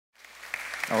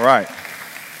All right.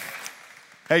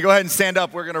 Hey, go ahead and stand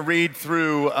up. We're going to read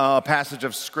through a passage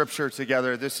of Scripture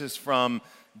together. This is from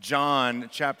John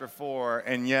chapter 4,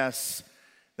 and yes,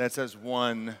 that says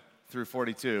 1 through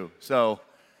 42. So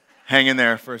hang in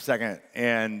there for a second,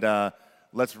 and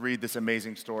let's read this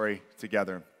amazing story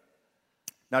together.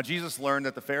 Now, Jesus learned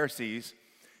that the Pharisees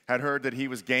had heard that he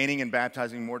was gaining and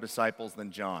baptizing more disciples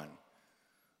than John.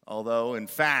 Although, in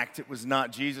fact, it was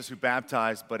not Jesus who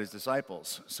baptized, but his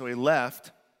disciples. So he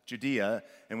left Judea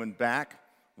and went back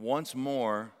once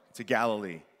more to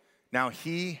Galilee. Now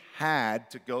he had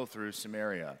to go through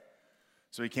Samaria.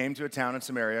 So he came to a town in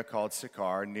Samaria called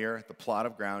Sychar, near the plot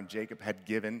of ground Jacob had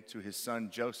given to his son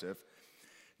Joseph.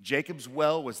 Jacob's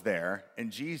well was there,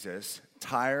 and Jesus,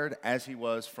 tired as he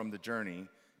was from the journey,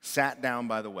 sat down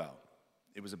by the well.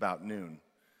 It was about noon.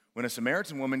 When a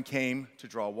Samaritan woman came to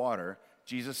draw water,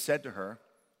 Jesus said to her,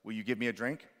 "Will you give me a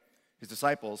drink?" His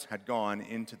disciples had gone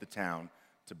into the town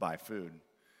to buy food.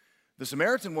 The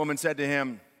Samaritan woman said to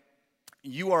him,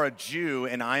 "You are a Jew,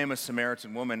 and I am a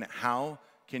Samaritan woman. How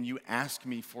can you ask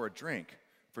me for a drink?"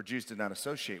 For Jews did not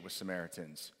associate with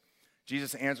Samaritans.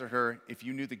 Jesus answered her, "If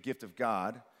you knew the gift of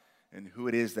God and who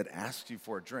it is that asks you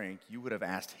for a drink, you would have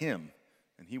asked him,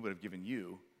 and he would have given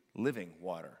you living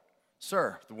water."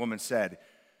 "Sir," the woman said,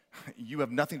 "you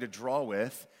have nothing to draw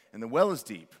with, and the well is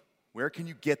deep. Where can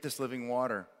you get this living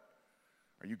water?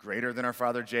 Are you greater than our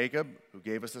father Jacob, who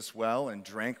gave us this well and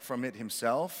drank from it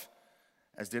himself,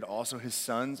 as did also his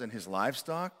sons and his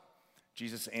livestock?"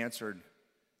 Jesus answered,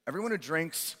 "Everyone who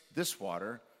drinks this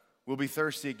water will be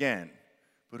thirsty again,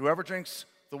 but whoever drinks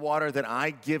the water that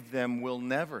I give them will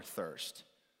never thirst.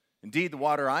 Indeed, the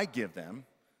water I give them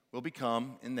will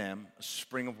become in them a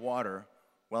spring of water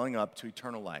welling up to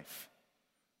eternal life."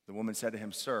 The woman said to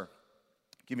him, "Sir,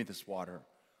 give me this water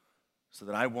so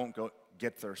that I won't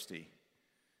get thirsty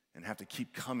and have to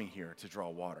keep coming here to draw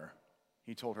water."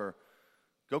 He told her,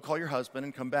 "Go call your husband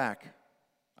and come back."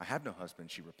 "I have no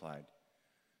husband," she replied.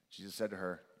 Jesus said to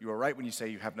her, "You are right when you say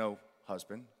you have no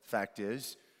husband. The fact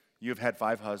is, you have had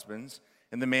 5 husbands,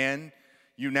 and the man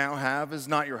you now have is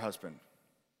not your husband.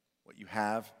 What you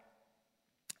have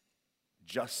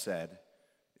just said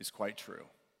is quite true."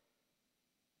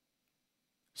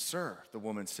 "Sir," the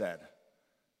woman said,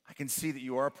 "I can see that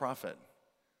you are a prophet.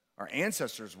 Our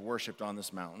ancestors worshipped on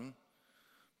this mountain,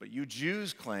 but you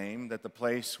Jews claim that the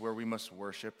place where we must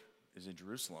worship is in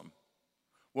Jerusalem."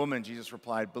 "Woman," Jesus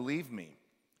replied, "believe me,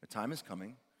 the time is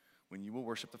coming when you will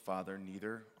worship the Father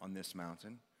neither on this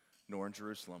mountain nor in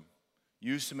Jerusalem.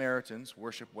 You Samaritans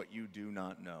worship what you do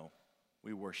not know.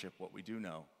 We worship what we do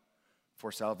know.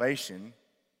 For salvation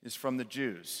is from the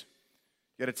Jews.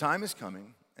 Yet a time is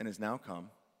coming and has now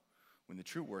come when the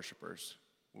true worshipers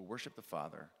will worship the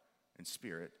Father in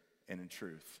spirit and in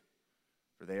truth.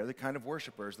 For they are the kind of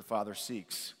worshipers the Father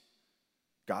seeks.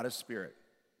 God is spirit,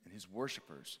 and his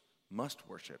worshipers must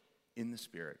worship in the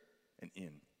spirit and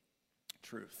in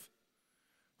truth."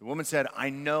 The woman said, "I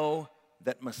know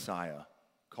that Messiah,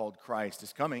 called Christ,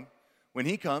 is coming. When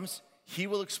he comes, he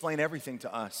will explain everything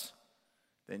to us."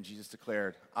 Then Jesus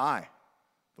declared, "I,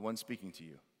 the one speaking to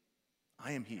you,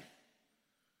 I am he."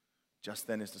 Just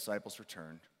then his disciples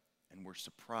returned and were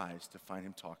surprised to find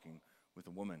him talking with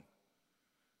a woman.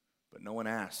 But no one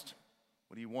asked,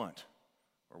 "What do you want?"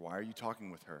 or "Why are you talking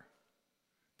with her?"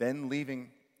 Then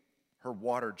leaving her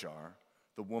water jar,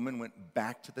 the woman went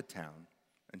back to the town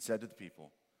and said to the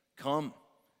people, "Come,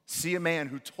 see a man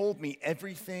who told me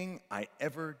everything I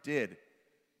ever did.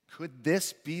 Could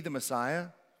this be the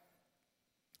Messiah?"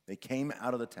 They came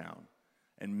out of the town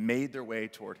and made their way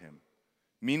toward him.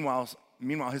 Meanwhile,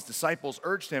 his disciples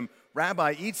urged him,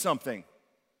 "Rabbi, eat something."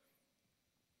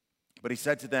 But he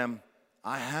said to them,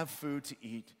 "I have food to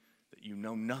eat that you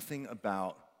know nothing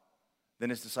about." Then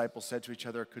his disciples said to each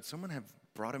other, "Could someone have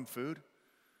brought him food?"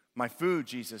 "My food,"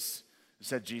 Jesus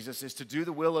said, "is to do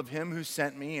the will of him who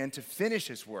sent me and to finish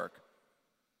his work.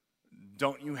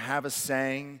 Don't you have a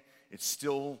saying, 'It's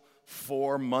still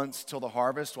 4 months till the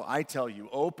harvest'? Well, I tell you,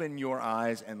 open your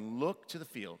eyes and look to the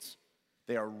fields.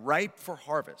 They are ripe for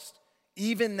harvest.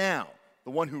 Even now,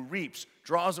 the one who reaps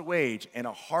draws a wage and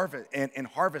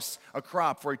harvests a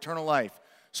crop for eternal life,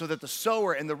 so that the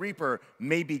sower and the reaper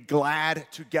may be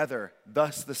glad together.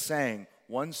 Thus the saying,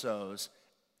 'One sows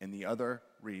and the other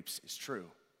reaps,' is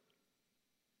true.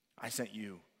 I sent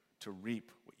you to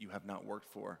reap what you have not worked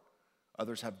for.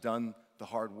 Others have done the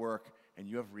hard work, and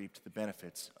you have reaped the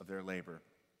benefits of their labor."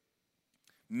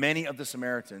 Many of the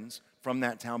Samaritans from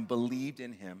that town believed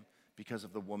in him because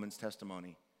of the woman's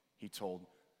testimony. "He told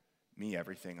me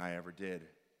everything I ever did."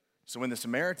 So when the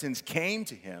Samaritans came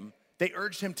to him, they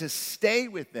urged him to stay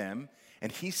with them,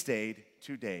 and he stayed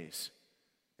 2 days.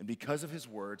 And because of his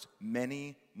words,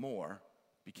 many more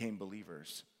became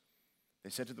believers.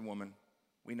 They said to the woman,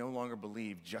 "We no longer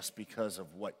believe just because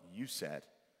of what you said.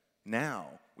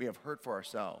 Now we have heard for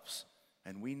ourselves,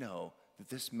 and we know that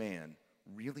this man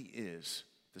really is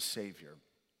the Savior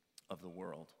of the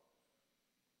world."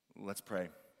 Let's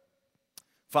pray.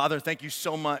 Father, thank you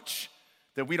so much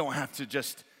that we don't have to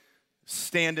just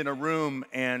stand in a room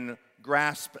and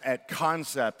grasp at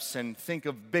concepts and think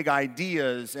of big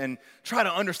ideas and try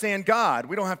to understand God.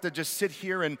 We don't have to just sit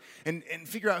here and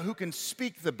figure out who can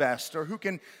speak the best or who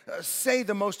can say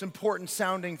the most important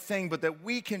sounding thing, but that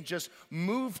we can just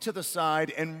move to the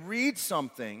side and read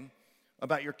something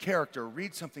about your character,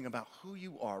 read something about who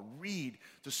you are, read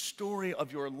the story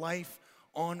of your life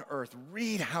on earth,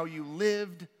 read how you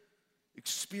lived,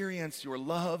 experience your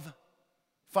love.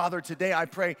 Father, today I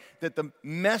pray that the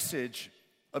message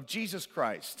of Jesus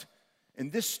Christ in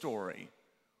this story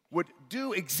would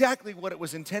do exactly what it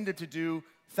was intended to do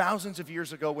thousands of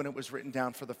years ago when it was written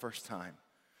down for the first time.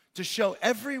 To show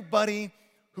everybody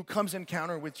who comes in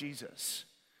encounter with Jesus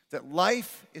that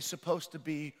life is supposed to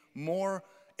be more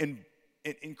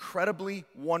incredibly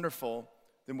wonderful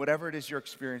than whatever it is you're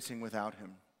experiencing without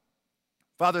him.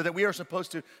 Father, that we are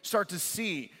supposed to start to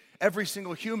see every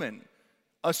single human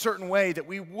a certain way that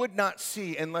we would not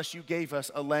see unless you gave us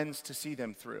a lens to see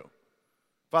them through.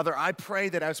 Father, I pray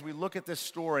that as we look at this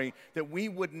story, that we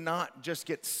would not just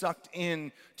get sucked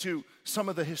into some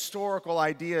of the historical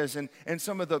ideas and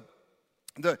some of the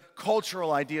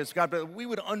cultural ideas, God, but we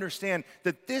would understand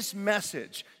that this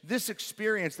message, this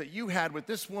experience that you had with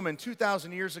this woman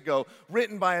 2,000 years ago,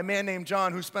 written by a man named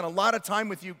John who spent a lot of time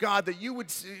with you, God, that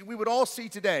we would all see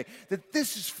today, that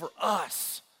this is for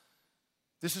us.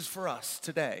 This is for us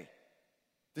today.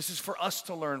 This is for us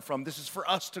to learn from. This is for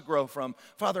us to grow from.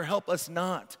 Father, help us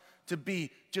not to be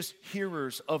just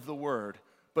hearers of the word,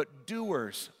 but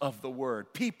doers of the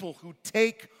word. People who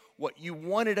take what you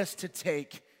wanted us to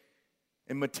take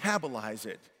and metabolize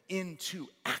it into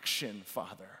action,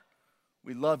 Father.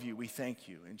 We love you. We thank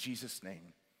you. In Jesus'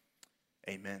 name,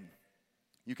 amen.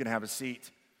 You can have a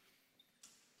seat.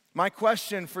 My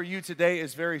question for you today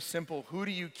is very simple. Who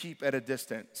do you keep at a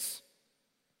distance?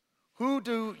 Who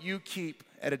do you keep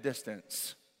at a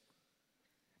distance?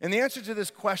 And the answer to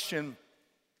this question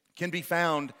can be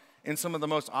found in some of the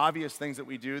most obvious things that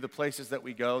we do, the places that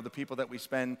we go, the people that we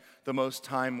spend the most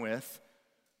time with.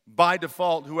 By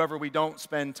default, whoever we don't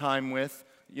spend time with,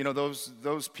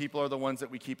 those people are the ones that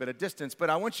we keep at a distance. But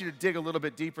I want you to dig a little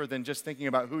bit deeper than just thinking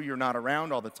about who you're not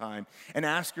around all the time and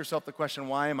ask yourself the question,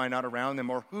 why am I not around them?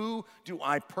 Or who do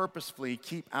I purposefully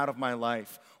keep out of my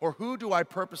life? Or who do I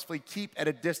purposefully keep at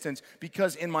a distance?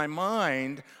 Because in my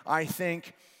mind, I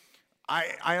think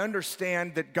I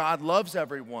understand that God loves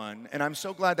everyone, and I'm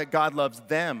so glad that God loves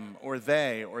them or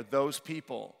they or those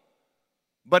people.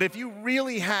 But if you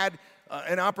really had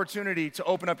an opportunity to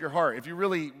open up your heart, if you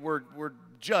really were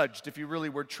judged, if you really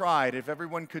were tried, if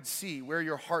everyone could see where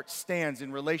your heart stands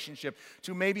in relationship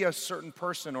to maybe a certain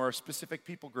person or a specific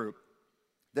people group,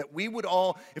 that we would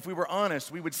all, if we were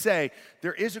honest, we would say,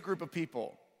 there is a group of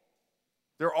people,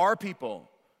 there are people,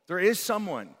 there is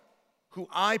someone who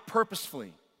I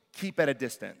purposefully keep at a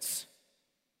distance.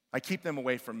 I keep them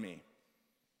away from me.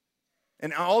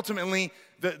 And ultimately,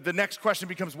 the next question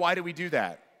becomes, why do we do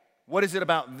that? What is it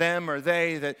about them or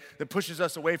they that pushes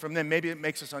us away from them? Maybe it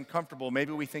makes us uncomfortable.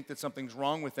 Maybe we think that something's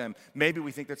wrong with them. Maybe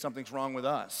we think that something's wrong with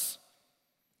us.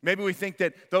 Maybe we think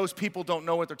that those people don't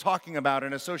know what they're talking about,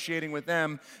 and associating with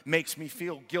them makes me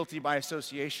feel guilty by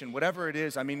association. Whatever it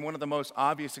is, one of the most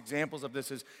obvious examples of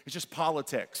this is just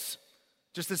politics.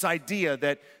 Just this idea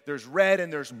that there's red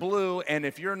and there's blue, and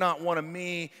if you're not one of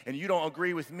me and you don't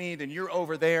agree with me, then you're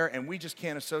over there, and we just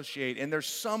can't associate. And there's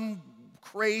some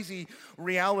crazy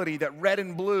reality that red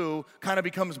and blue kind of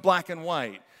becomes black and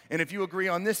white. And if you agree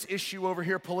on this issue over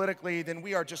here politically, then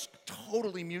we are just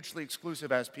totally mutually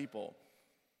exclusive as people.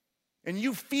 And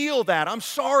you feel that. I'm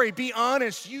sorry, be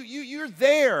honest. You're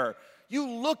there. You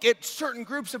look at certain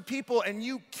groups of people and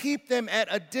you keep them at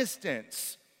a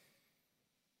distance.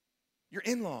 Your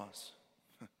in-laws.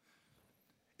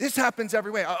 This happens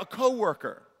every way. A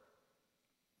coworker.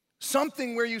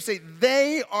 Something where you say,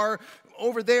 they are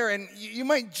over there, and you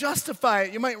might justify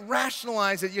it, you might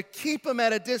rationalize it, you keep them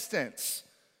at a distance.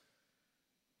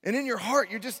 And in your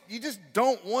heart, you just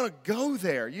don't want to go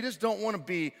there. You just don't want to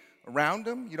be around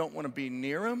them. You don't want to be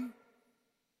near them.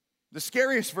 The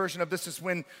scariest version of this is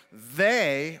when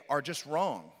they are just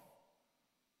wrong.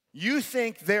 You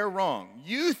think they're wrong.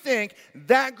 You think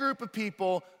that group of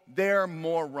people, they're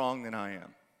more wrong than I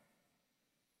am.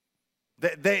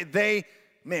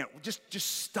 man, just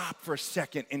stop for a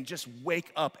second and just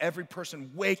wake up. Every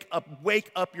person, wake up,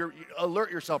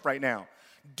 alert yourself right now.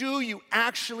 Do you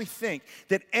actually think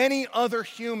that any other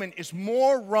human is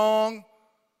more wrong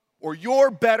or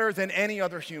you're better than any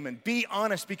other human? Be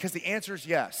honest, because the answer is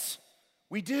yes.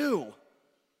 We do.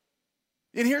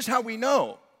 And here's how we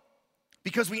know.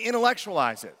 Because we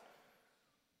intellectualize it.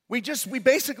 We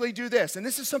basically do this, and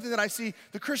this is something that I see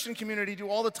the Christian community do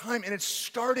all the time, and it's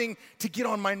starting to get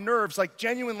on my nerves. Like,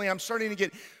 genuinely, I'm starting to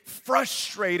get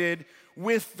frustrated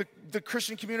with the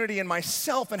Christian community and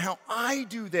myself and how I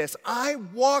do this. I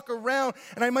walk around,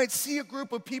 and I might see a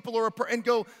group of people and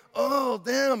go, oh,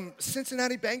 them,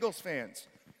 Cincinnati Bengals fans.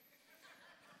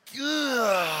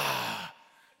 Ugh,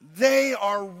 they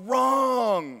are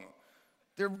wrong.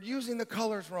 They're using the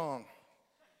colors wrong.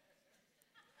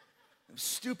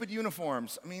 Stupid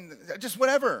uniforms. I mean, just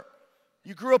whatever.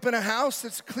 You grew up in a house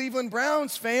that's Cleveland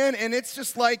Browns fan, and it's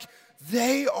just like,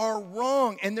 they are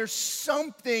wrong. And there's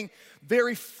something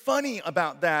very funny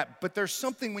about that, but there's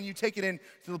something when you take it into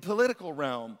the political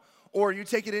realm, or you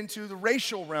take it into the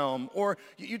racial realm, or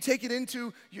you take it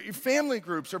into your family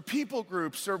groups or people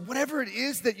groups or whatever it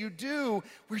is that you do,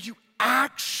 where you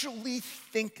actually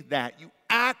think that. You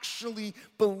actually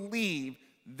believe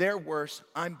they're worse,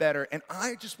 I'm better. And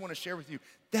I just want to share with you,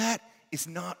 that is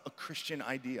not a Christian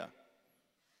idea.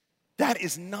 That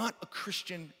is not a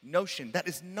Christian notion. That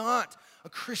is not a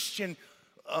Christian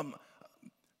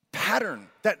pattern.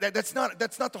 That's not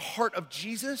the heart of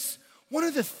Jesus. One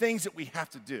of the things that we have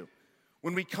to do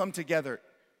when we come together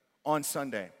on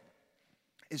Sunday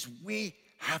is we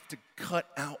have to cut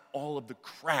out all of the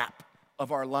crap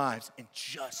of our lives and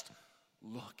just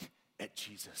look at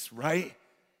Jesus, right?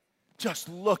 Just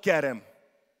look at him.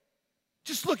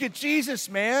 Just look at Jesus,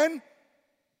 man.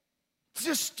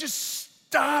 Just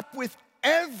stop with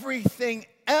everything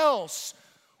else.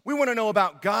 We want to know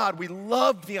about God. We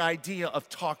love the idea of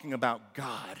talking about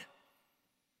God.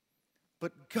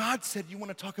 But God said, you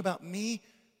want to talk about me?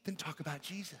 Then talk about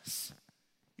Jesus.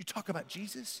 You talk about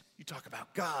Jesus, you talk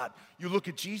about God. You look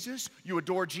at Jesus, you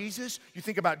adore Jesus, you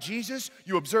think about Jesus,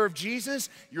 you observe Jesus.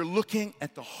 You're looking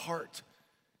at the heart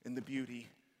and the beauty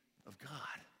of God.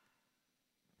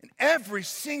 And every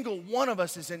single one of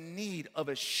us is in need of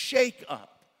a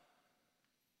shake-up.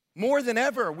 More than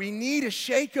ever, we need a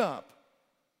shake-up.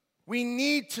 We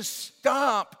need to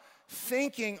stop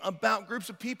thinking about groups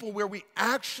of people where we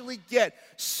actually get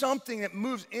something that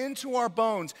moves into our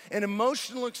bones, an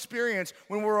emotional experience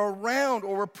when we're around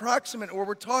or we're proximate or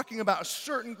we're talking about a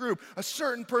certain group, a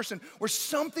certain person, where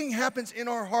something happens in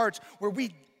our hearts where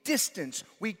we distance,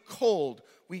 we cold,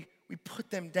 we put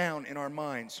them down in our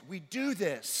minds. We do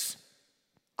this.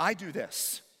 I do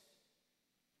this.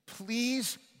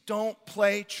 Please don't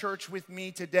play church with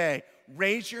me today.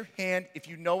 Raise your hand if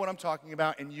you know what I'm talking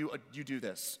about and you do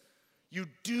this. You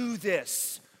do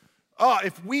this. Oh,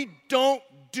 if we don't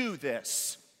do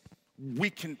this,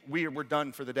 we're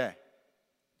done for the day.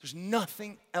 There's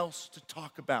nothing else to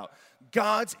talk about.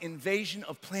 God's invasion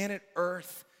of planet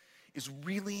Earth is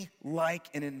really like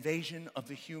an invasion of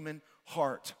the human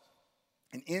heart.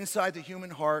 And inside the human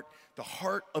heart, the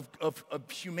heart of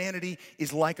humanity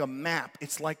is like a map.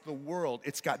 It's like the world.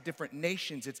 It's got different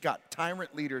nations. It's got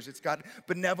tyrant leaders. It's got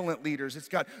benevolent leaders. It's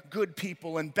got good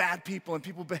people and bad people, and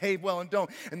people behave well and don't.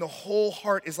 And the whole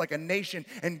heart is like a nation.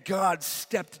 And God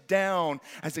stepped down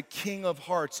as a king of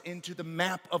hearts into the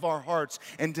map of our hearts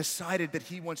and decided that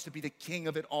he wants to be the king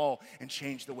of it all and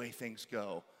change the way things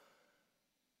go.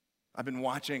 I've been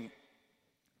watching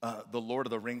the Lord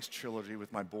of the Rings trilogy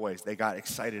with my boys. They got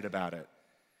excited about it.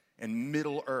 And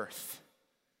Middle Earth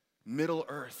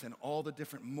and all the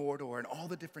different Mordor and all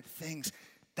the different things,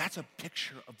 that's a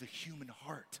picture of the human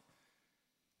heart.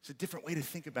 It's a different way to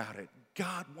think about it.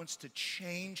 God wants to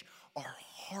change our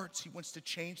hearts. He wants to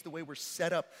change the way we're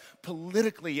set up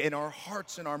politically in our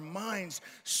hearts and our minds,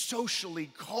 socially,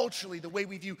 culturally, the way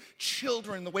we view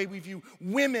children, the way we view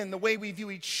women, the way we view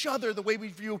each other, the way we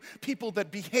view people that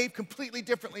behave completely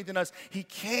differently than us. He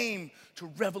came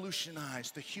to revolutionize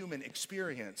the human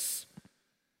experience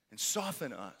and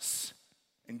soften us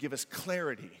and give us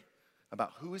clarity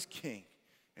about who is king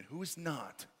and who is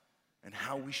not, and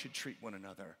how we should treat one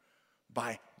another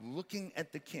by looking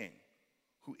at the king,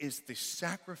 who is the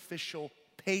sacrificial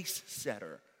pace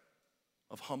setter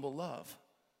of humble love.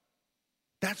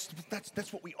 That's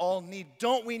what we all need.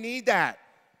 Don't we need that?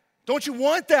 Don't you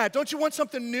want that? Don't you want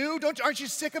something new? Aren't you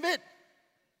sick of it?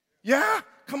 Yeah?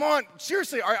 Come on.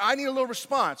 Seriously, I need a little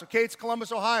response, okay? It's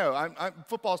Columbus, Ohio.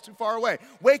 Football's too far away.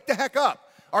 Wake the heck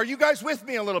up. Are you guys with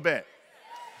me a little bit?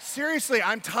 Seriously,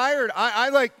 I'm tired.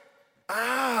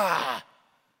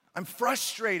 I'm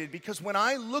frustrated because when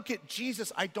I look at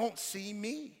Jesus, I don't see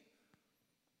me.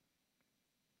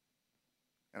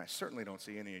 And I certainly don't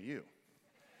see any of you.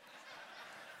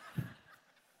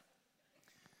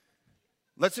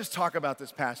 Let's just talk about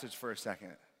this passage for a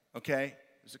second, okay?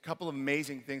 There's a couple of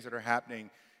amazing things that are happening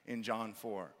in John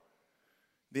 4.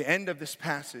 The end of this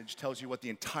passage tells you what the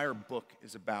entire book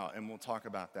is about, and we'll talk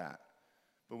about that.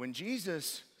 But when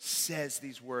Jesus says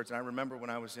these words, and I remember when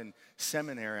I was in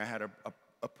seminary, I had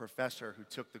a professor who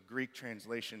took the Greek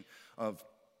translation of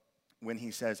when he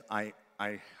says, I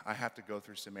have to go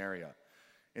through Samaria.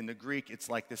 In the Greek, it's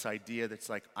like this idea that's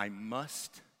like, I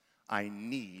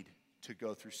need to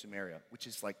go through Samaria, which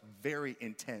is like very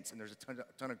intense, and there's a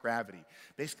ton of gravity.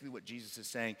 Basically what Jesus is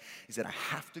saying is that I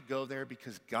have to go there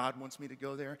because God wants me to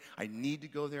go there. I need to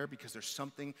go there because there's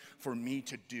something for me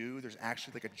to do. There's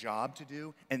actually like a job to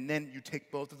do. And then you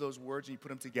take both of those words and you put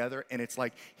them together, and it's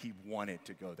like he wanted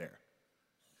to go there.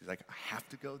 He's like, I have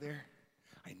to go there.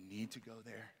 I need to go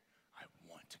there. I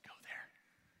want to go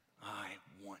there. I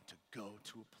want to go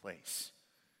to a place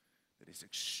that is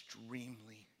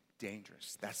extremely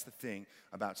dangerous. That's the thing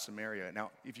about Samaria. Now,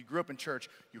 if you grew up in church,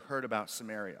 you heard about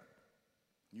Samaria.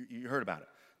 You heard about it,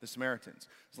 the Samaritans.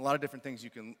 There's a lot of different things you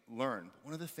can learn. But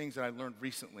one of the things that I learned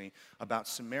recently about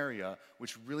Samaria,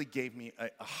 which really gave me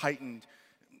a heightened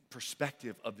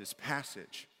perspective of this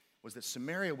passage, was that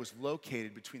Samaria was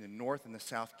located between the north and the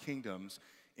south kingdoms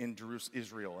in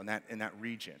Israel, in that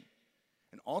region.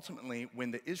 And ultimately, when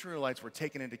the Israelites were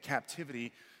taken into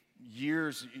captivity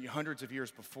hundreds of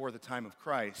years before the time of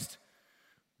Christ,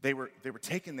 they were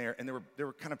taken there, and there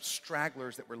were kind of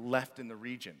stragglers that were left in the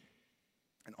region.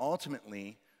 And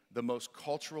ultimately, the most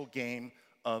cultural game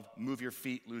of move your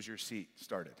feet, lose your seat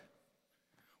started,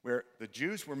 where the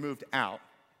Jews were moved out,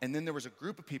 and then there was a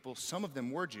group of people, some of them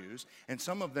were Jews, and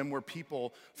some of them were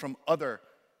people from other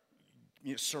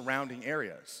surrounding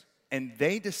areas. And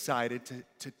they decided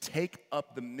to take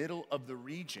up the middle of the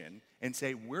region and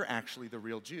say, we're actually the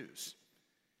real Jews.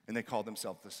 And they called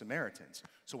themselves the Samaritans.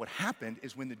 So what happened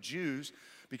is when the Jews,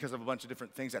 because of a bunch of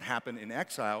different things that happened in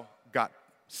exile, got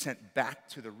sent back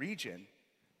to the region,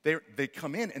 they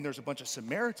come in, and there's a bunch of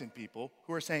Samaritan people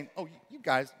who are saying, oh, you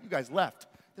guys left.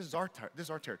 This is our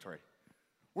territory.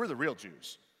 We're the real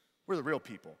Jews. We're the real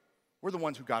people. We're the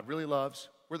ones who God really loves.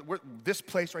 We're this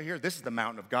place right here, this is the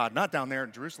mountain of God. Not down there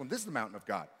in Jerusalem. This is the mountain of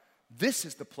God. This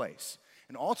is the place.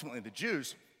 And ultimately, the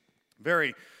Jews,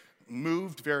 very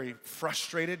moved, very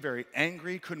frustrated, very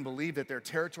angry, couldn't believe that their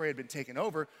territory had been taken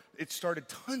over. It started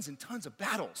tons and tons of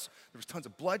battles. There was tons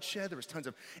of bloodshed. There was tons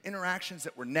of interactions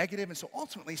that were negative. And so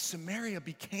ultimately, Samaria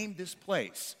became this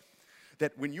place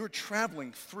that when you were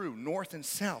traveling through north and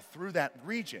south, through that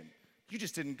region, you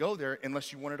just didn't go there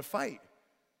unless you wanted to fight.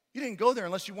 You didn't go there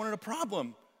unless you wanted a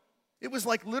problem. It was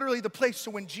like literally the place.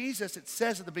 So when Jesus, it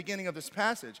says at the beginning of this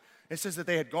passage, it says that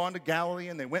they had gone to Galilee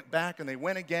and they went back and they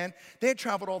went again. They had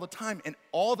traveled all the time, and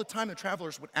all the time the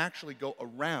travelers would actually go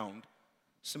around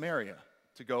Samaria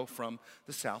to go from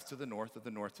the south to the north, or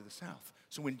the north to the south.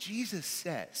 So when Jesus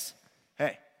says,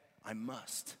 hey, I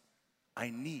want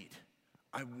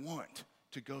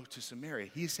to go to Samaria,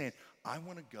 he's saying, I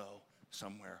want to go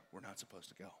somewhere we're not supposed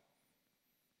to go.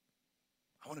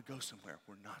 I want to go somewhere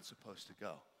we're not supposed to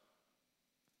go.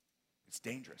 It's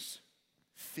dangerous,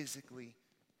 physically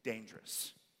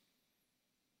dangerous.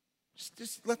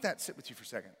 Just let that sit with you for a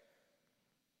second.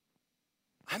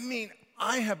 I mean,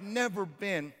 I have never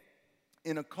been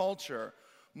in a culture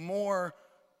more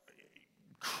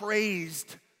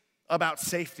crazed about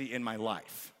safety in my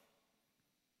life.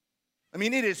 I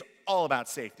mean, it is all about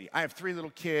safety. I have 3 little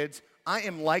kids. I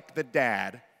am like the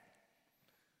dad,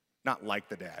 not like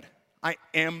the dad. I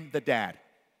am the dad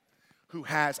who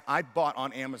I bought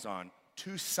on Amazon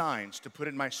 2 signs to put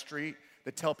in my street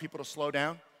that tell people to slow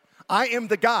down. I am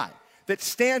the guy that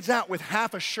stands out with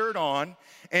half a shirt on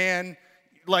and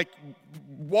like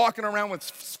walking around with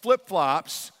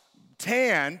flip-flops,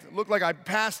 tanned, look like I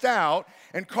passed out,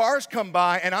 and cars come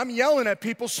by and I'm yelling at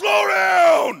people, slow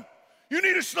down! You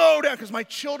need to slow down, because my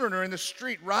children are in the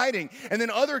street riding, and then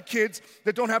other kids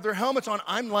that don't have their helmets on,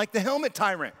 I'm like the helmet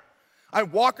tyrant. I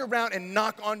walk around and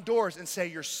knock on doors and say,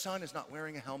 your son is not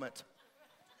wearing a helmet.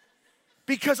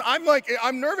 Because I'm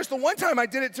nervous. The one time I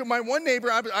did it to my one neighbor,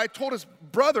 I told his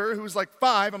brother, who was like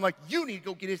 5, I'm like, you need to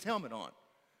go get his helmet on.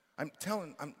 I'm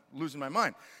losing my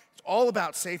mind. It's all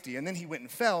about safety. And then he went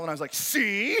and fell, and I was like,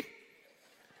 see?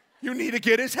 You need to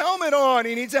get his helmet on.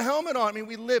 He needs a helmet on. I mean,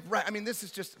 we live right. I mean, this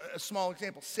is just a small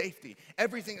example. Safety.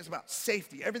 Everything is about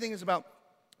safety. Everything is about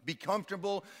be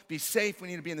comfortable, be safe. We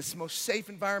need to be in the most safe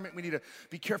environment. We need to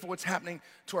be careful what's happening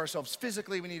to ourselves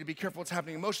physically. We need to be careful what's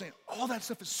happening emotionally. All that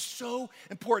stuff is so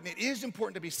important. It is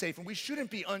important to be safe, and we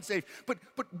shouldn't be unsafe. But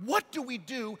what do we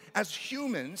do as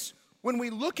humans when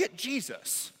we look at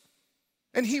Jesus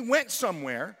and he went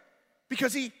somewhere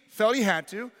because he felt he had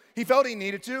to, he felt he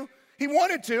needed to, he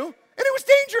wanted to, and it was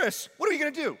dangerous? What are we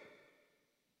going to do?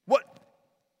 What?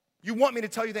 You want me to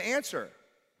tell you the answer?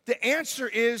 The answer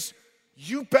is,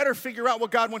 you better figure out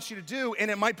what God wants you to do, and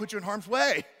it might put you in harm's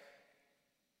way.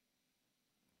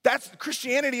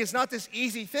 Christianity is not this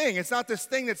easy thing. It's not this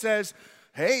thing that says,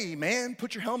 hey, man,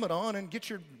 put your helmet on and get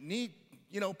your knee,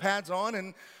 pads on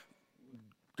and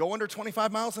go under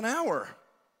 25 miles an hour.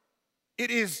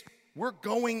 It is, we're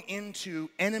going into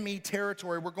enemy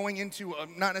territory. We're going into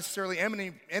not necessarily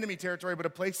enemy territory, but a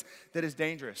place that is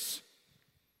dangerous.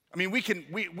 I mean,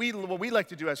 what we like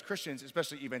to do as Christians,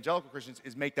 especially evangelical Christians,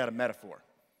 is make that a metaphor.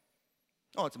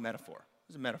 Oh, it's a metaphor.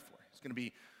 It's a metaphor. It's going to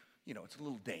be, it's a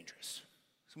little dangerous.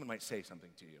 Someone might say something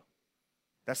to you.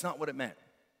 That's not what it meant.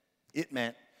 It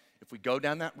meant if we go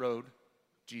down that road,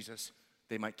 Jesus,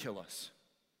 they might kill us.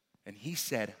 And he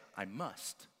said, I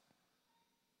must.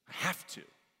 I have to.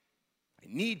 I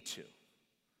need to.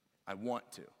 I want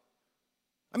to.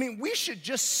 I mean, we should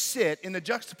just sit in the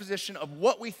juxtaposition of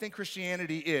what we think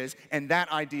Christianity is and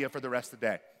that idea for the rest of the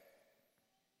day.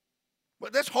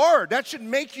 But that's hard. That should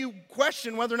make you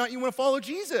question whether or not you want to follow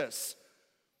Jesus.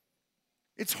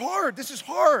 It's hard. This is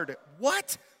hard.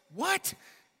 What?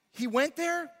 He went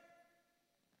there?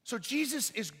 So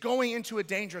Jesus is going into a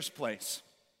dangerous place.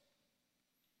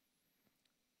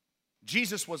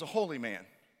 Jesus was a holy man.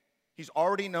 He's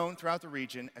already known throughout the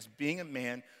region as being a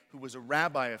man who was a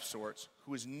rabbi of sorts,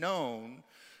 who is known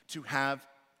to have,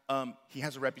 he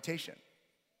has a reputation.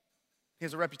 He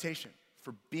has a reputation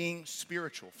for being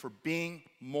spiritual, for being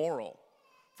moral,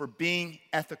 for being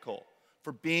ethical,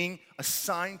 for being a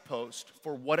signpost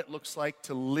for what it looks like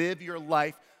to live your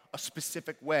life a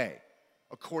specific way,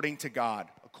 according to God,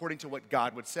 according to what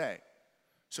God would say.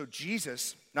 So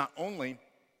Jesus, not only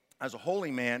as a holy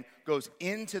man, goes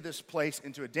into this place,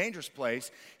 into a dangerous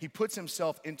place. He puts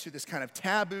himself into this kind of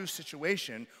taboo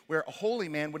situation where a holy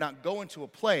man would not go into a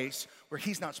place where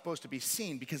he's not supposed to be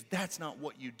seen, because that's not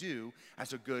what you do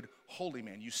as a good holy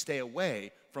man. You stay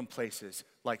away from places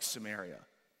like Samaria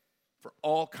for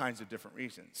all kinds of different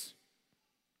reasons.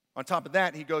 On top of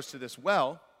that, he goes to this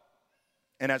well,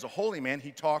 and as a holy man,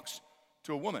 he talks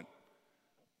to a woman.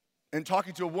 And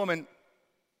talking to a woman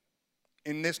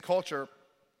in this culture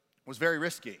was very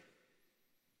risky.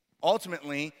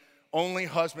 Ultimately, only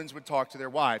husbands would talk to their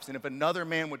wives. And if another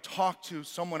man would talk to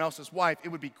someone else's wife, it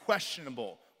would be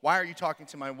questionable. Why are you talking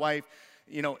to my wife?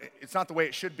 It's not the way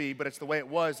it should be, but it's the way it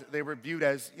was. They were viewed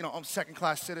as,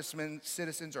 second-class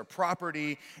citizens or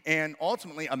property. And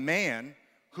ultimately, a man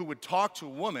who would talk to a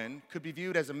woman could be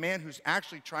viewed as a man who's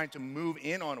actually trying to move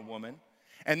in on a woman.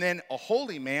 And then a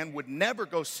holy man would never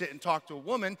go sit and talk to a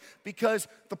woman, because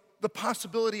the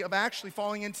possibility of actually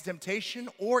falling into temptation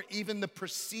or even the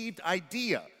perceived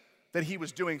idea that he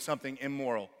was doing something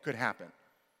immoral could happen.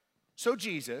 So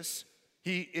Jesus,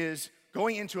 he is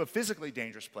going into a physically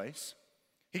dangerous place.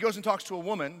 He goes and talks to a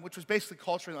woman, which was basically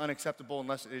culturally unacceptable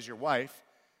unless it is your wife.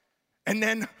 And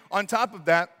then on top of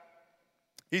that,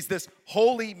 he's this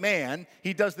holy man.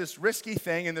 He does this risky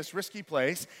thing in this risky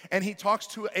place, and he talks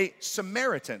to a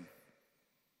Samaritan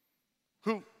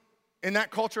who, in that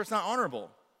culture, it's not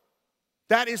honorable.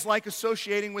 That is like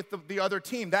associating with the other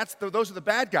team. Those are the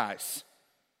bad guys.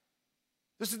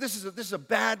 This is a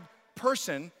bad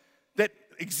person that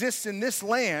exists in this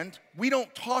land. We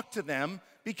don't talk to them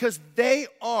because they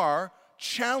are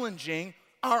challenging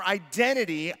our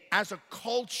identity as a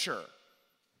culture,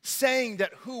 saying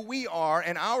that who we are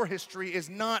and our history is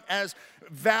not as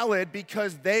valid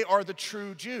because they are the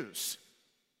true Jews.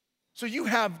 So you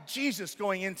have Jesus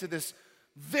going into this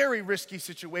very risky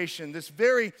situation, this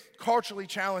very culturally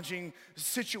challenging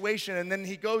situation, and then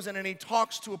he goes in and he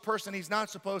talks to a person he's not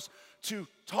supposed to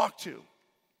talk to.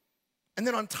 And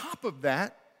then on top of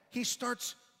that, he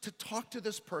starts to talk to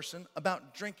this person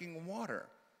about drinking water,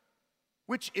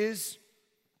 which is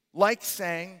like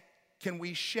saying, can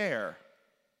we share?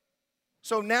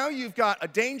 So now you've got a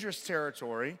dangerous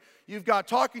territory, you've got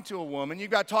talking to a woman, you've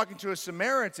got talking to a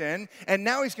Samaritan, and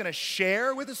now he's going to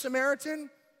share with a Samaritan?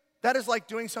 That is like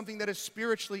doing something that is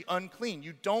spiritually unclean.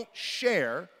 You don't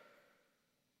share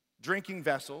drinking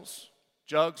vessels,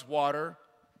 jugs, water,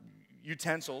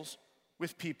 utensils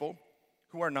with people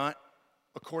who are not,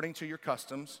 according to your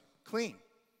customs, clean.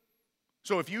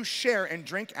 So if you share and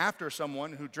drink after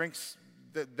someone who drinks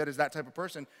that is that type of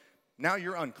person, now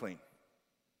you're unclean.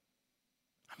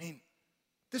 mean,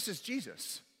 this is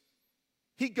Jesus.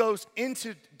 He goes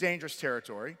into dangerous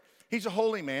territory. He's a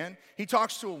holy man. He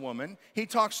talks to a woman. He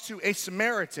talks to a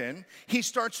Samaritan. He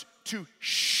starts to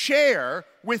share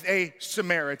with a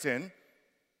Samaritan.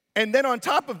 And then on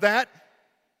top of that,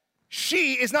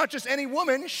 she is not just any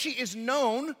woman. She is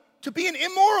known to be an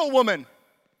immoral woman.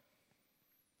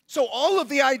 So all of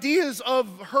the ideas of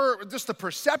her, just the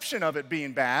perception of it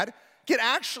being bad, get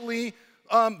actually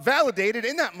validated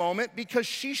in that moment because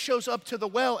she shows up to the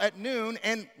well at noon,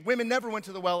 and women never went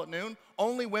to the well at noon.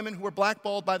 Only women who were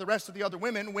blackballed by the rest of the other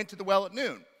women went to the well at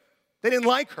noon. They didn't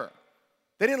like her.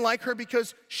 They didn't like her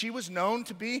because she was known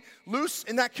to be loose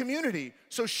in that community.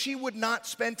 So she would not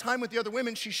spend time with the other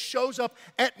women. She shows up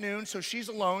at noon, so she's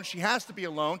alone. She has to be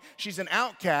alone. She's an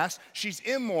outcast. She's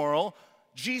immoral.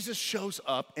 Jesus shows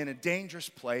up in a dangerous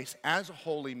place as a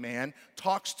holy man,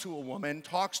 talks to a woman,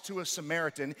 talks to a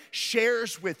Samaritan,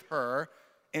 shares with her,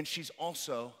 and she's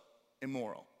also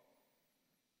immoral.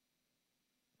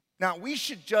 Now, we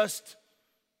should just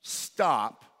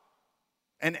stop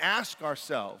and ask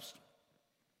ourselves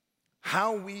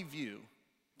how we view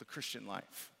the Christian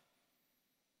life.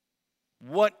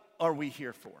 What are we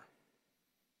here for?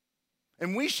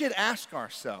 And we should ask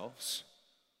ourselves,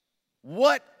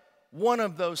 what one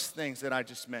of those things that I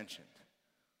just mentioned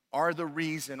are the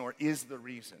reason or is the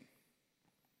reason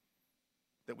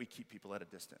that we keep people at a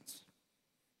distance?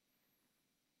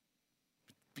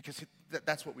 Because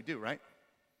that's what we do, right?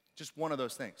 Just one of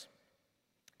those things.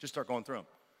 Just start going through them.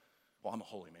 Well, I'm a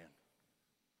holy man.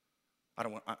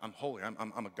 I'm holy.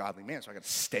 I'm a godly man, so I got to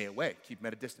stay away. Keep them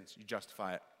at a distance. You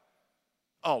justify it.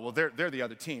 Oh, well, they're the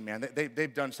other team, man.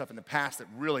 They've done stuff in the past that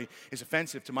really is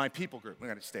offensive to my people group. We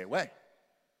got to stay away.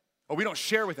 Oh, we don't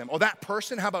share with them. Oh, that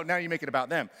person, how about now you make it about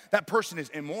them? That person is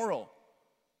immoral.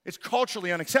 It's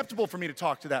culturally unacceptable for me to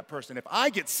talk to that person. If I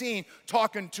get seen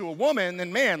talking to a woman,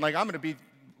 then man, like I'm going to be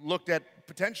looked at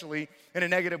potentially in a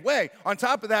negative way. On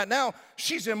top of that, now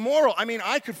she's immoral. I mean,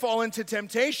 I could fall into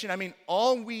temptation. I mean,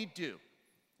 all we do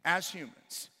as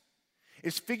humans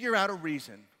is figure out a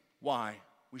reason why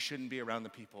we shouldn't be around the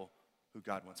people who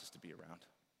God wants us to be around.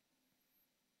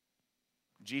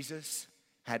 Jesus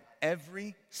had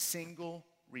every single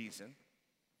reason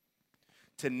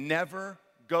to never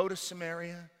go to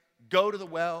Samaria, go to the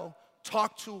well,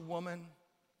 talk to a woman,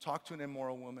 talk to an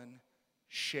immoral woman,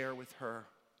 share with her.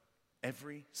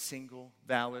 Every single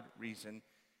valid reason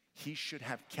he should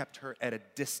have kept her at a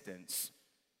distance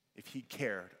if he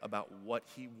cared about what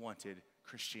he wanted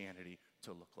Christianity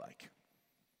to look like.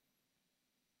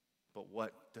 But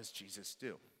what does Jesus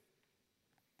do?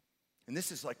 And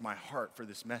this is like my heart for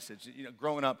this message. You know,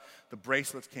 growing up, the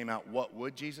bracelets came out, what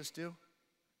would Jesus do? You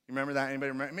remember that?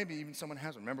 Anybody remember? Maybe even someone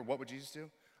has one. Remember, what would Jesus do?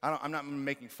 I'm not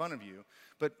making fun of you,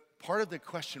 but part of the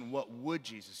question, what would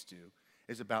Jesus do,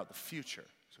 is about the future.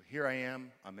 So here I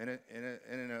am, I'm in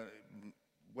a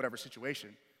whatever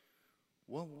situation.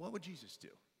 Well, what would Jesus do?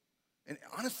 And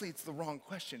honestly, it's the wrong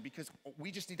question because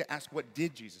we just need to ask, what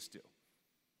did Jesus do?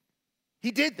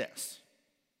 He did this.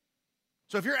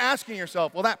 So if you're asking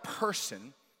yourself, well, that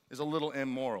person is a little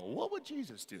immoral, what would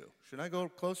Jesus do? Should I go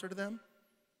closer to them?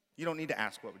 You don't need to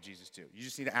ask, what would Jesus do? You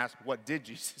just need to ask, what did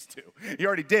Jesus do? He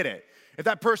already did it. If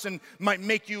that person might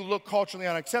make you look culturally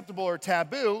unacceptable or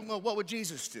taboo, well, what would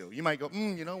Jesus do? You might go,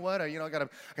 you know what? I gotta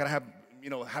have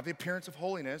the appearance of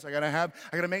holiness. I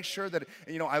gotta make sure that,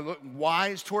 I look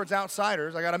wise towards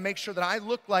outsiders. I gotta make sure that I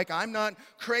look like I'm not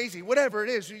crazy. Whatever it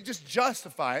is, you just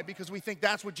justify it because we think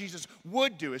that's what Jesus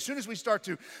would do. As soon as we start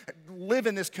to live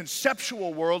in this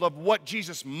conceptual world of what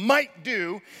Jesus might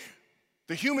do,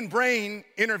 the human brain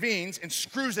intervenes and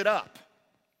screws it up.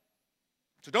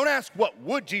 So don't ask what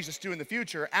would Jesus do in the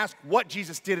future. Ask what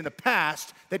Jesus did in the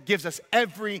past that gives us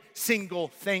every single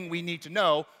thing we need to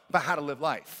know about how to live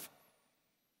life.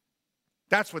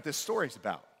 That's what this story's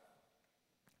about.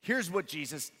 Here's what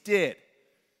Jesus did.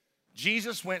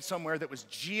 Jesus went somewhere that was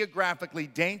geographically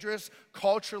dangerous,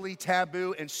 culturally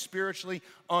taboo, and spiritually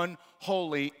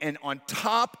unholy. And on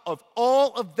top of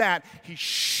all of that, he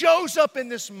shows up in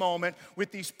this moment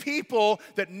with these people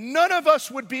that none of us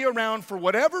would be around for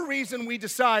whatever reason we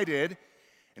decided.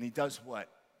 And he does what?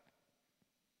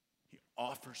 He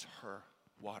offers her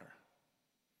water.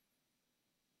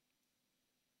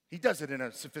 He does it in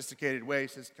a sophisticated way. He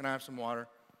says, "Can I have some water?"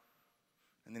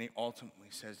 And then he ultimately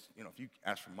says, if you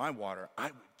ask for my water, I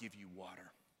would give you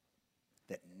water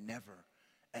that never,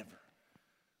 ever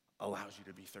allows you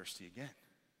to be thirsty again.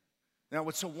 Now,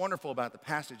 what's so wonderful about the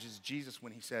passage is Jesus,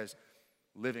 when he says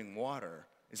living water,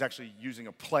 is actually using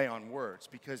a play on words,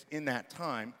 because in that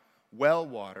time, well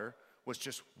water was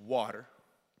just water,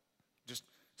 just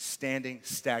standing,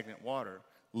 stagnant water.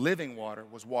 Living water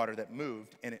was water that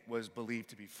moved, and it was believed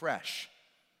to be fresh.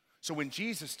 So when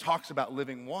Jesus talks about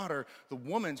living water, the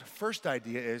woman's first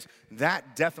idea is,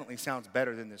 that definitely sounds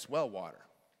better than this well water.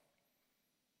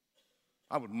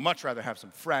 I would much rather have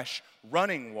some fresh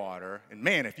running water. And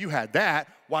man, if you had that,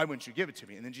 why wouldn't you give it to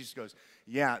me? And then Jesus goes,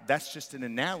 yeah, that's just an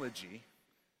analogy,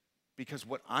 because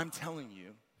what I'm telling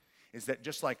you is that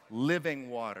just like living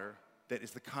water, that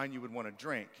is the kind you would want to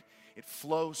drink, it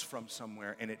flows from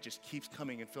somewhere and it just keeps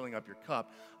coming and filling up your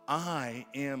cup. I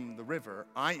am the river.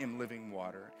 I am living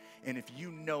water. And if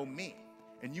you know me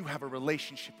and you have a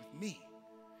relationship with me,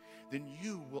 then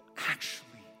you will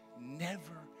actually never,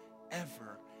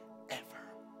 ever, ever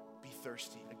be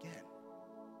thirsty again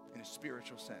in a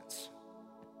spiritual sense.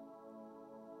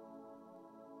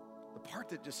 The part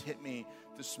that just hit me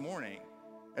this morning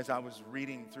as I was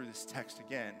reading through this text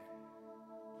again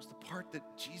was the part that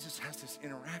Jesus has this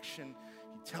interaction.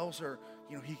 He tells her,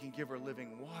 he can give her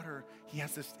living water. He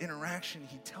has this interaction.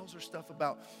 He tells her stuff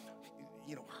about,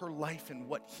 her life and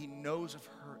what he knows of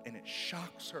her, and it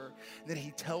shocks her. And then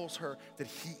he tells her that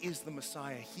he is the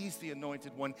Messiah. He's the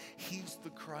anointed one. He's the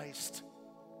Christ.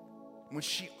 And when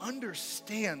she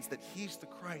understands that he's the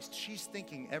Christ, she's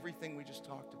thinking everything we just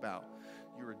talked about.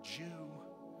 You're a Jew.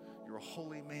 You're a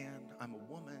holy man. I'm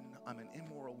a woman. I'm an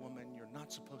immoral woman. You're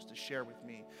not supposed to share with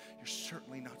me. You're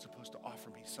certainly not supposed to offer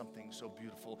me something so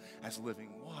beautiful as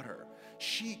living water.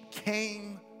 She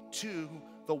came to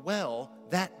the well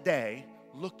that day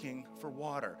looking for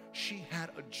water. She had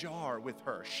a jar with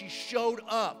her. She showed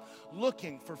up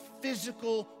looking for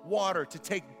physical water to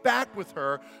take back with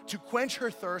her to quench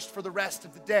her thirst for the rest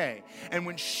of the day. And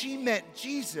when she met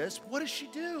Jesus, what does she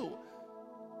do?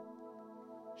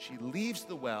 She leaves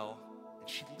the well and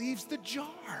she leaves the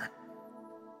jar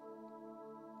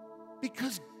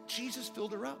because Jesus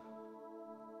filled her up.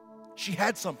 She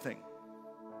had something.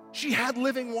 She had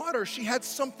living water. She had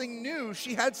something new.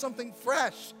 She had something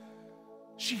fresh.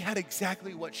 She had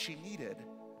exactly what she needed.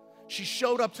 She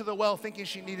showed up to the well thinking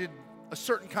she needed a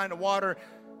certain kind of water.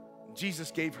 Jesus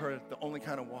gave her the only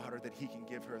kind of water that he can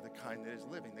give her, the kind that is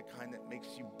living, the kind that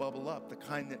makes you bubble up, the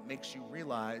kind that makes you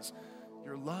realize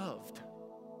you're loved.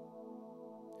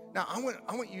 Now, I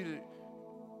want you to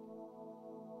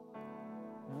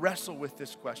wrestle with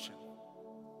this question.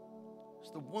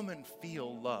 Does the woman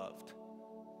feel loved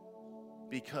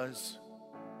because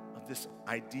of this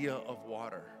idea of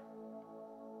water?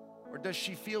 Or does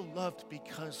she feel loved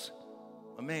because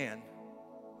a man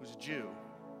who's a Jew,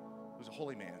 who's a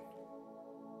holy man,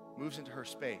 moves into her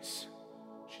space?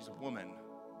 She's a woman,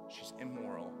 she's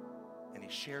immoral, and he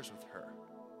shares with her.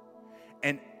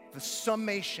 And the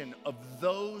summation of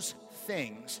those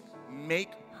things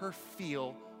make her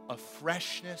feel a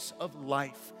freshness of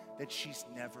life that she's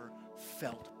never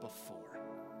felt before.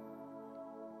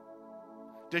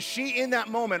 Does she, in that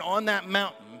moment on that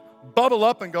mountain, bubble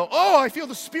up and go, oh, I feel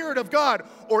the Spirit of God?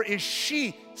 Or is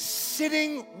she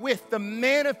sitting with the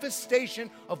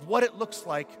manifestation of what it looks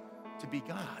like to be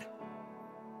God?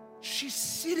 She's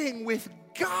sitting with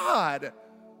God,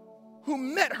 who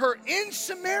met her in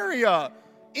Samaria,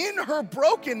 in her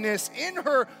brokenness, in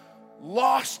her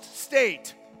lost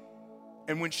state.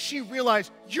 And when she realized,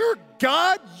 you're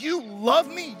God, you love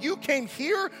me, you came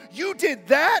here, you did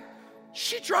that,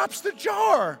 she drops the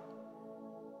jar.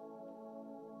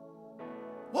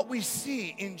 What we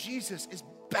see in Jesus is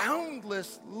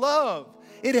boundless love.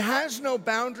 It has no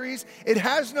boundaries. It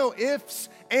has no ifs,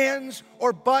 ands,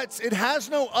 or buts. It has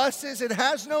no us's. It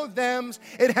has no thems.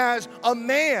 It has a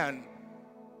man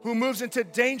who moves into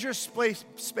dangerous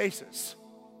spaces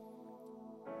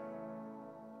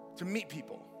to meet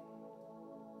people.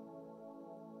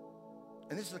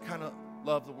 And this is the kind of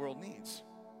love the world needs.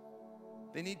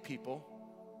 They need people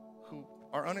who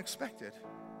are unexpected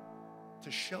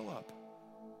to show up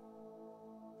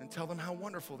and tell them how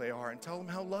wonderful they are, and tell them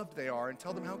how loved they are, and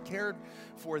tell them how cared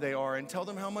for they are, and tell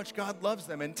them how much God loves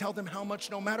them, and tell them how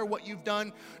much, no matter what you've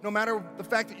done, no matter the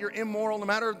fact that you're immoral, no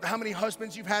matter how many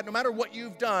husbands you've had, no matter what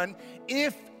you've done,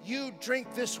 if you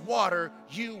drink this water,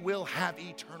 you will have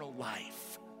eternal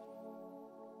life.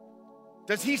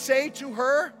 Does he say to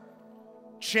her,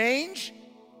 change,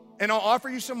 and I'll offer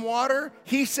you some water?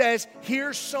 He says,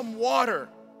 here's some water.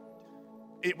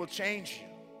 It will change you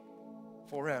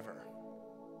forever.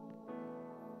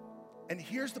 And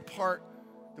here's the part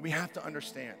that we have to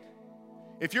understand.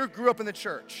 If you grew up in the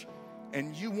church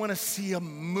and you want to see a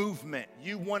movement,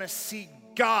 you want to see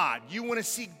God, you want to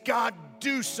see God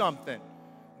do something,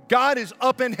 God is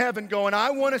up in heaven going,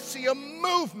 I want to see a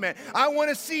movement. I want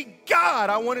to see God.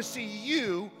 I want to see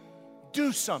you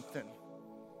do something.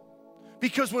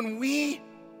 Because when we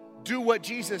do what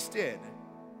Jesus did,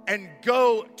 and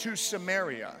go to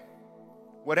Samaria,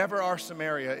 whatever our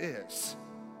Samaria is,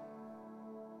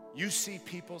 you see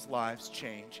people's lives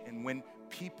change. And when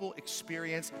people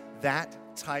experience that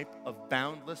type of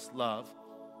boundless love,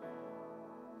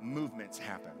 movements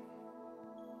happen.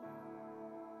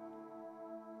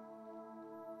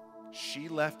 She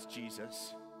left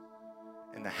Jesus,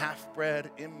 and the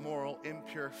half-bred, immoral,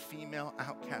 impure female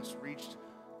outcast reached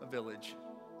a village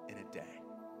in a day.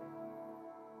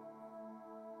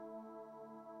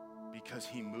 Because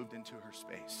he moved into her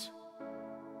space.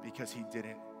 Because he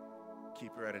didn't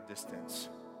keep her at a distance.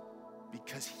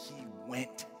 Because he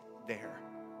went there.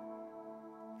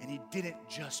 And he didn't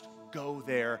just go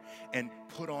there and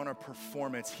put on a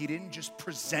performance. He didn't just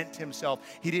present himself.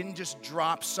 He didn't just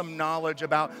drop some knowledge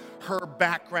about her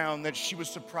background that she was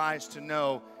surprised to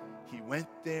know. He went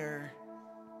there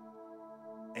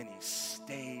and he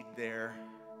stayed there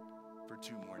for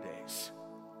 2 more days.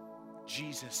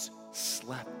 Jesus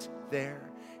slept there.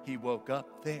 He woke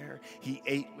up there. He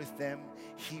ate with them.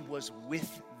 He was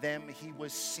with them. He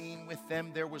was seen with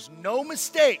them. There was no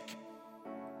mistake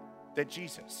that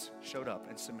Jesus showed up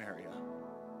in Samaria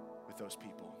with those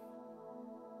people.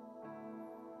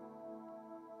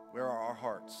 Where are our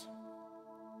hearts?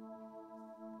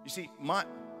 You see,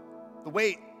 the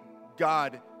way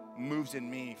God moves in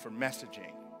me for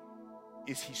messaging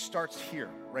is he starts here,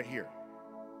 right here.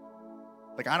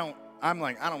 Like I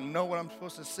don't know what I'm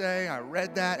supposed to say. I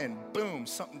read that and boom,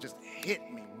 something just hit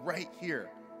me right here.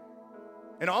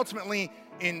 And ultimately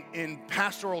in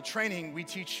pastoral training, we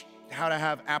teach how to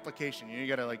have application. You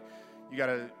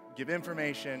gotta give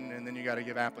information and then you gotta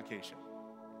give application.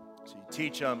 So you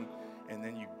teach them and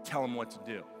then you tell them what to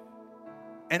do.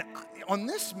 And on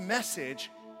this message,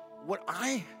 what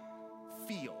I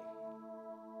feel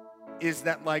is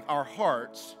that like our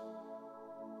hearts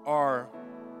are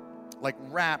like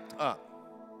wrapped up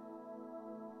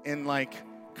in like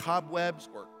cobwebs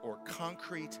or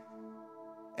concrete,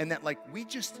 and that like we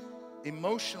just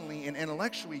emotionally and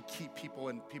intellectually keep people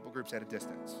in people groups at a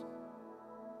distance.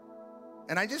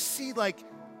 And I just see like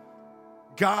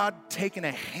God taking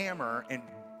a hammer and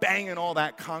banging all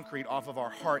that concrete off of our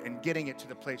heart and getting it to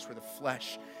the place where the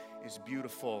flesh is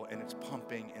beautiful and it's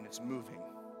pumping and it's moving.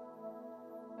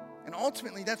 And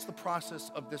ultimately that's the process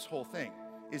of this whole thing,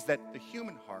 is that the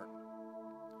human heart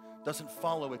doesn't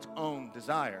follow its own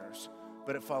desires,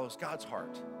 but it follows God's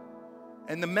heart.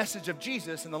 And the message of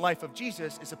Jesus and the life of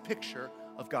Jesus is a picture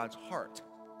of God's heart.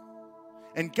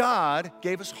 And God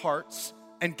gave us hearts,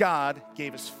 and God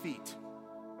gave us feet.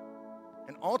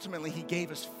 And ultimately, he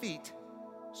gave us feet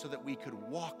so that we could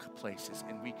walk places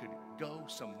and we could go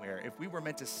somewhere. If we were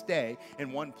meant to stay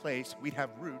in one place, we'd have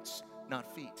roots,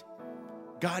 not feet.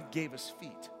 God gave us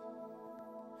feet.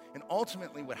 And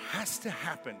ultimately, what has to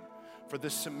happen for the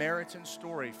Samaritan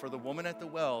story, for the woman at the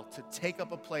well to take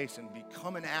up a place and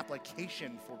become an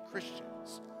application for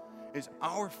Christians, is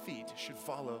our feet should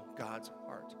follow God's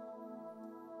heart.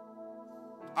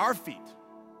 Our feet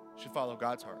should follow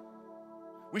God's heart.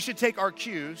 We should take our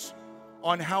cues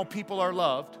on how people are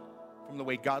loved from the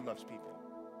way God loves people.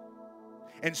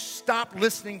 And stop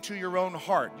listening to your own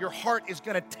heart. Your heart is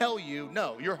going to tell you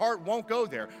no. Your heart won't go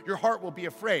there. Your heart will be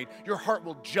afraid. Your heart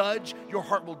will judge. Your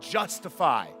heart will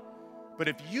justify. But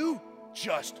if you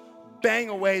just bang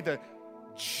away the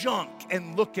junk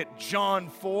and look at John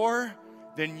 4,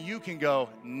 then you can go,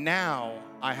 now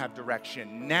I have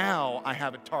direction. Now I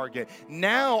have a target.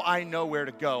 Now I know where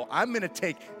to go. I'm going to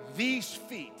take these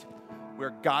feet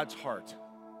where God's heart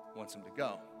wants them to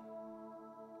go.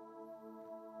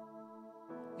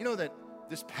 You know that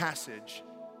this passage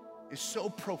is so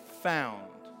profound.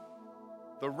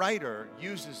 The writer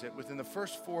uses it within the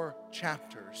first 4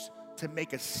 chapters to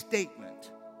make a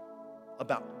statement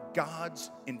about God's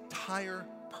entire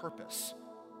purpose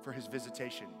for his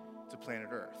visitation to planet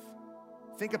Earth.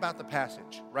 Think about the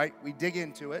passage, right? We dig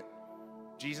into it.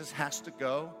 Jesus has to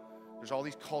go. There's all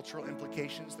these cultural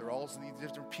implications. There are all these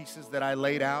different pieces that I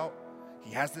laid out.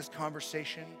 He has this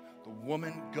conversation. The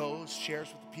woman goes, shares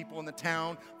with the people in the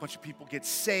town. A bunch of people get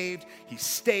saved. He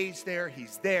stays there.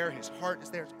 He's there. His heart is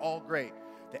there. It's all great.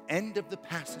 The end of the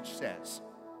passage says,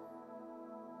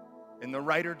 and the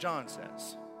writer John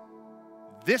says,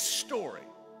 this story,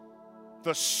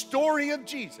 the story of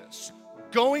Jesus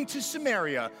going to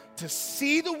Samaria to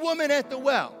see the woman at the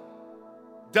well,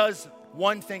 does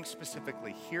one thing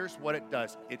specifically. Here's what it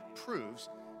does. It proves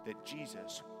that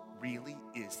Jesus really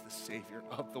is the Savior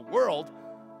of the world.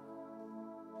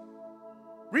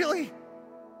 Really?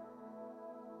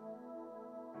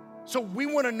 So we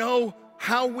want to know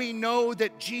how we know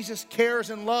that Jesus cares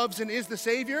and loves and is the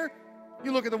Savior?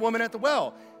 You look at the woman at the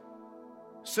well.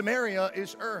 Samaria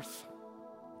is earth.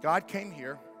 God came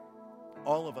here.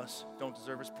 All of us don't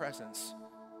deserve his presence.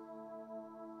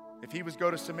 If he was go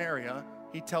to Samaria,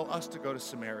 he'd tell us to go to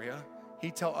Samaria.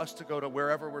 He'd tell us to go to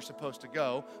wherever we're supposed to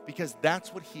go, because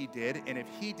that's what he did. And if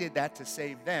he did that to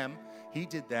save them, he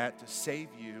did that to save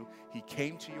you. He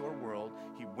came to your world.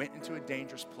 He went into a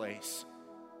dangerous place.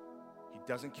 He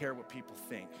doesn't care what people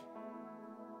think.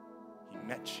 He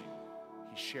met you.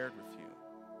 He shared with you.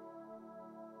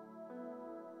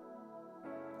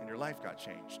 And your life got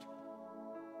changed.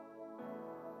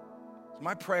 So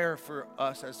my prayer for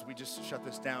us as we just shut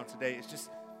this down today is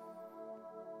just,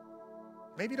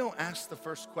 maybe don't ask the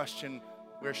first question,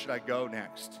 where should I go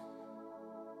next?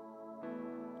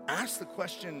 Ask the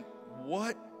question,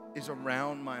 what is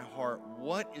around my heart?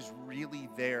 What is really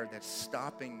there that's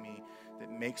stopping me,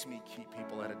 that makes me keep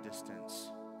people at a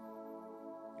distance?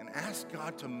 And ask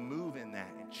God to move in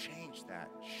that and change that,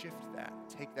 shift that,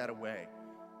 take that away,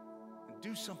 and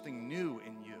do something new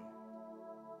in you.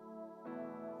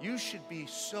 You should be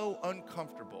so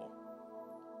uncomfortable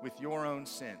with your own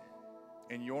sin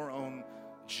and your own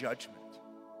judgment.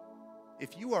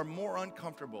 If you are more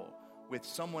uncomfortable with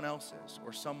someone else's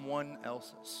or someone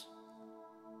else's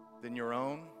than your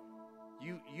own,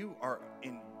 you are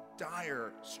in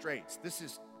dire straits. This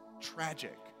is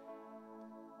tragic.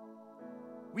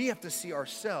 We have to see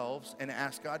ourselves and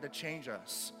ask God to change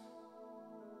us.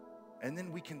 And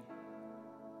then we can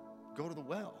go to the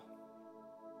well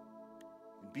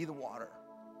and be the water.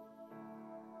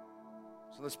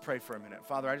 So let's pray for a minute.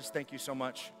 Father, I just thank you so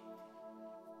much.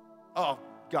 Oh,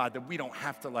 God, that we don't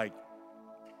have to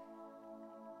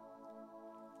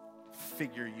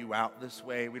figure you out this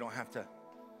way. We don't have to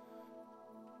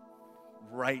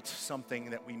write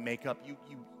something that we make up. You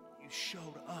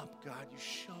showed up, God. You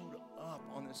showed up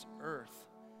on this earth.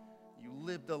 You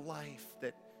lived a life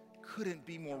that couldn't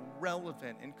be more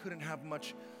relevant and couldn't have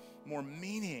much more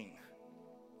meaning.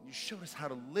 You showed us how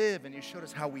to live, and you showed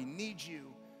us how we need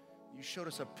you. You showed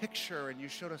us a picture, and you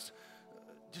showed us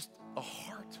just a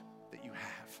heart that you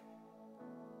have.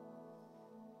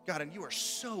 God, and you are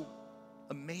so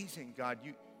amazing, God.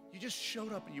 You just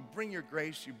showed up, and you bring your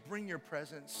grace, you bring your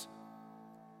presence.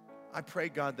 I pray,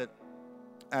 God, that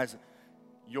as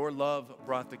your love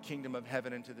brought the kingdom of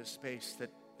heaven into this space, that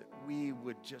we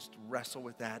would just wrestle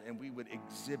with that, and we would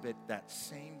exhibit that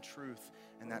same truth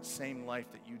and that same life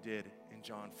that you did in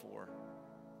John 4.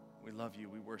 We love you.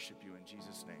 We worship you in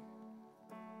Jesus' name.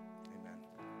 Amen.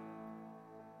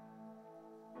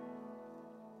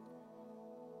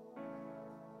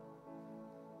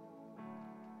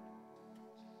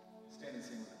 Stand and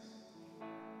sing with us.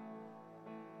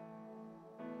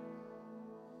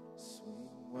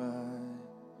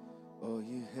 All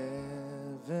you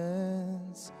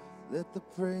heavens, let the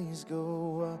praise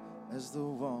go up as the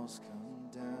walls come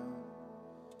down.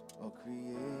 All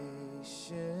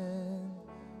creation,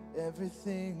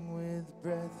 everything with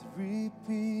breath,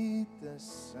 repeat the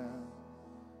sound.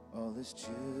 All his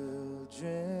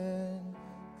children,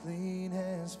 clean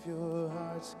hands, pure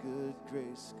hearts, good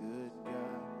grace, good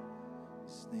God.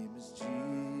 His name is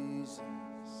Jesus.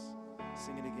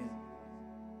 Sing it again.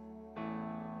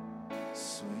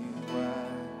 Swing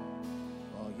wide,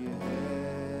 all you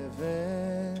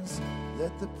heavens,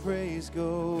 let the praise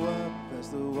go up as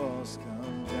the walls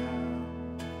come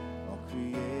down. All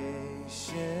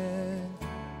creation,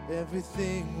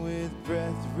 everything with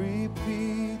breath,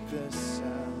 repeat the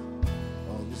sound.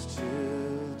 All his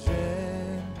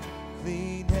children,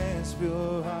 clean hands,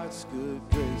 pure hearts, good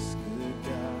grace, good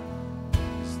God.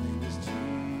 His name is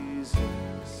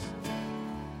Jesus.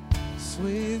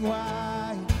 Swing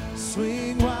wide,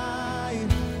 swing wide,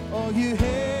 all you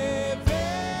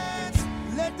heavens,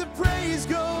 let the praise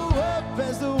go up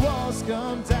as the walls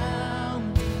come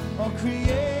down. All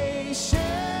creation,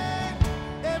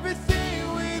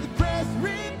 everything with breath,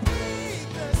 repeat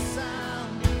the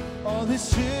sound. All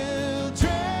his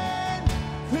children,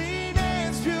 clean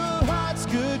hands, pure hearts,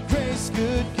 good grace,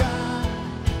 good God.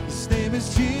 His name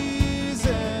is Jesus.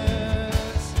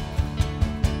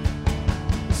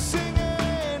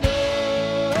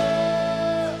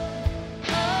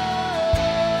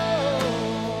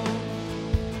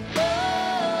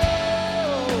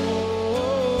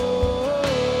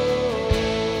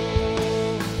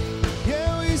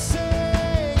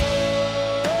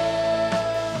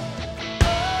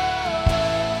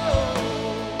 Oh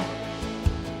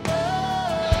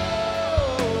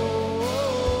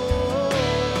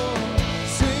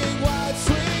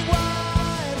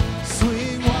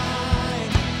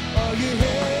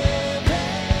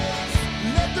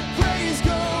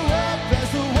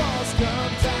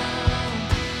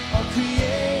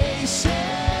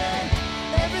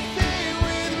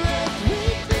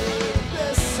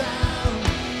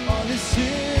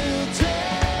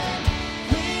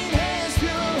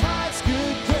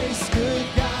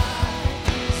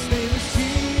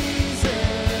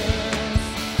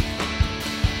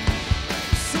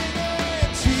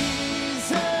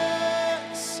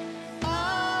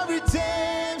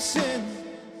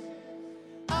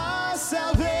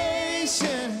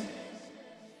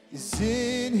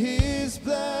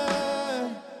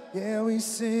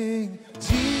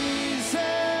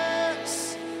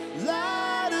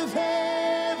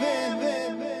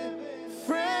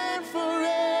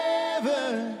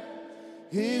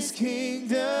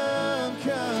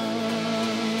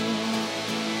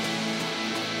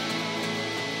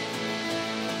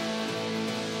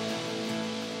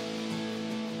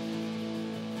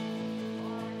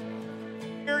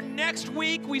next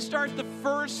week, we start the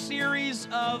first series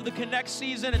of the Connect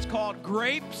season. It's called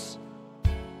Grapes.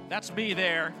 That's me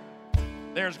there.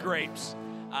 There's Grapes.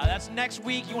 That's next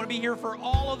week. You want to be here for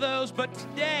all of those. But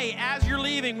today, as you're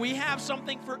leaving, we have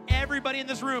something for everybody in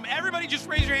this room. Everybody just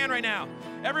raise your hand right now.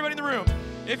 Everybody in the room.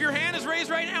 If your hand is raised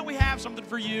right now, we have something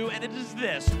for you, and it is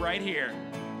this right here.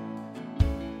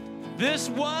 This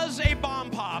was a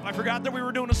bomb pop. I forgot that we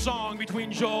were doing a song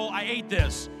between Joel. I ate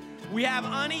this. We have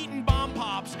uneaten bomb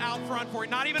pops out front for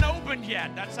you. Not even opened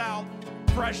yet. That's how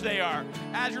fresh they are.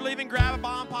 As you're leaving, grab a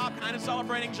bomb pop, kind of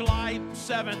celebrating July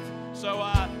 7th. So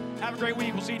have a great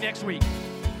week. We'll see you next week.